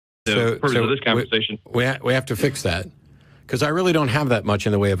the purpose of this conversation. We have to fix that, because I really don't have that much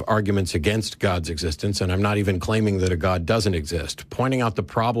in the way of arguments against God's existence, and I'm not even claiming that a God doesn't exist. Pointing out the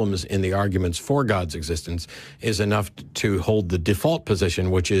problems in the arguments for God's existence is enough to hold the default position,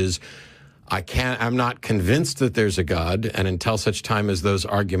 which is I'm not convinced that there's a God, and until such time as those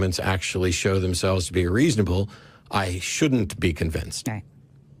arguments actually show themselves to be reasonable, I shouldn't be convinced. Okay.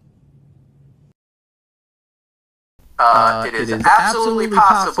 It is absolutely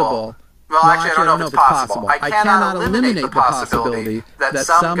possible. Well, actually, I don't know if it's possible. I cannot eliminate the possibility that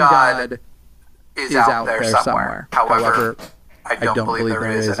some God is out there somewhere. However, I don't believe there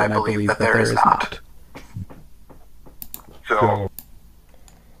is, and I believe that there is not. So,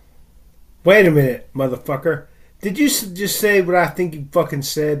 wait a minute, motherfucker. Did you just say what I think you fucking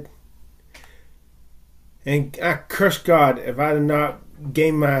said? And I curse God if I did not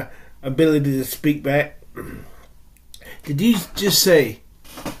gain my ability to speak back. Did you just say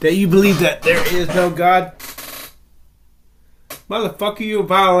that you believe that there is no God? Motherfucker, you're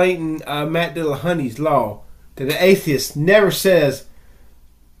violating Matt Dillahunty's law. That the atheist never says,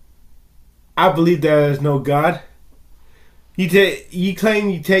 I believe there is no God. You claim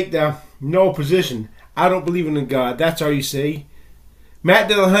you take the no position. I don't believe in a God. That's all you say. Matt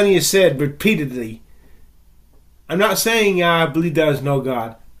Dillahunty has said repeatedly, I'm not saying I believe there is no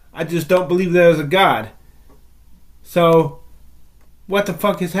God. I just don't believe there is a God. So, what the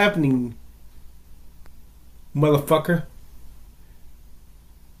fuck is happening, motherfucker?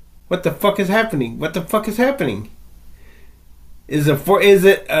 What the fuck is happening? What the fuck is happening? Is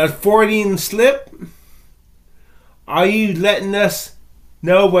it a Freudian slip? Are you letting us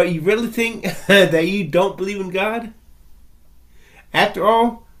know what you really think? That you don't believe in God? After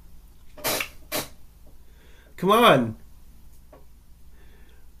all, come on.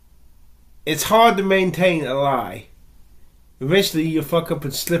 It's hard to maintain a lie. Eventually you'll fuck up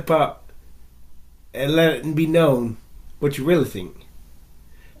and slip up and let it be known what you really think.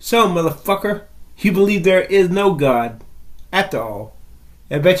 So, motherfucker, you believe there is no God after all.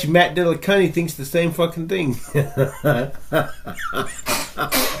 I bet you Matt Dillahunty thinks the same fucking thing.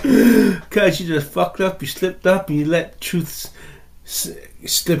 Cause you just fucked up, you slipped up, and you let truth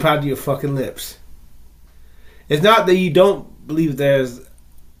slip out of your fucking lips. It's not that you don't believe there's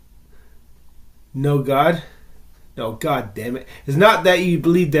no God. No, God damn it. It's not that you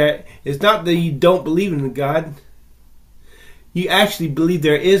believe that. It's not that you don't believe in a God. You actually believe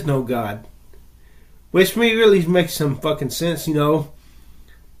there is no God. Which really makes some fucking sense, you know.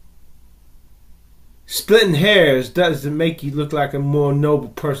 Splitting hairs doesn't make you look like a more noble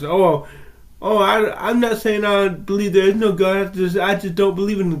person. I'm not saying I believe there is no God. I just don't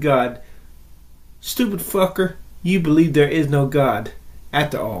believe in God. Stupid fucker. You believe there is no God.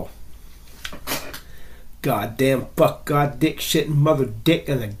 After all. Goddamn fuck, god dick, shit, mother dick,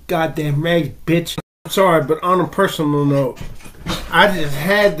 and a goddamn rags bitch. I'm sorry, but on a personal note, I just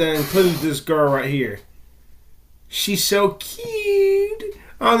had to include this girl right here. She's so cute.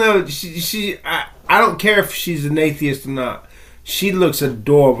 I don't know. I don't care if she's an atheist or not. She looks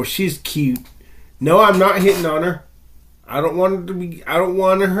adorable. She's cute. No, I'm not hitting on her. I don't want her to be. I don't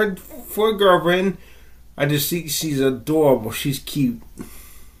want her for a girlfriend. I just see she's adorable. She's cute.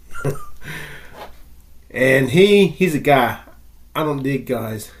 And he's a guy. I don't dig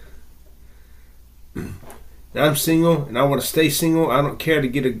guys. I'm single and I want to stay single. I don't care to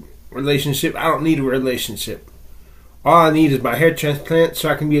get a relationship. I don't need a relationship. All I need is my hair transplant so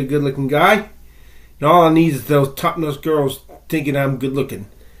I can be a good looking guy. And all I need is those top-notch girls thinking I'm good looking.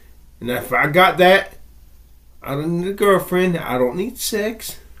 And if I got that, I don't need a girlfriend. I don't need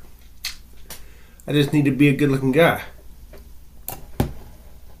sex. I just need to be a good looking guy.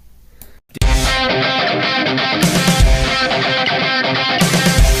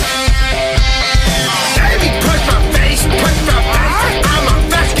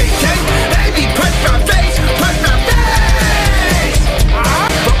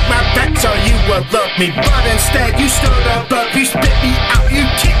 Love me, but instead you stood above, you spit me out, you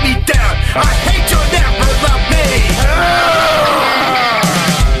kicked me down. I hate your never love.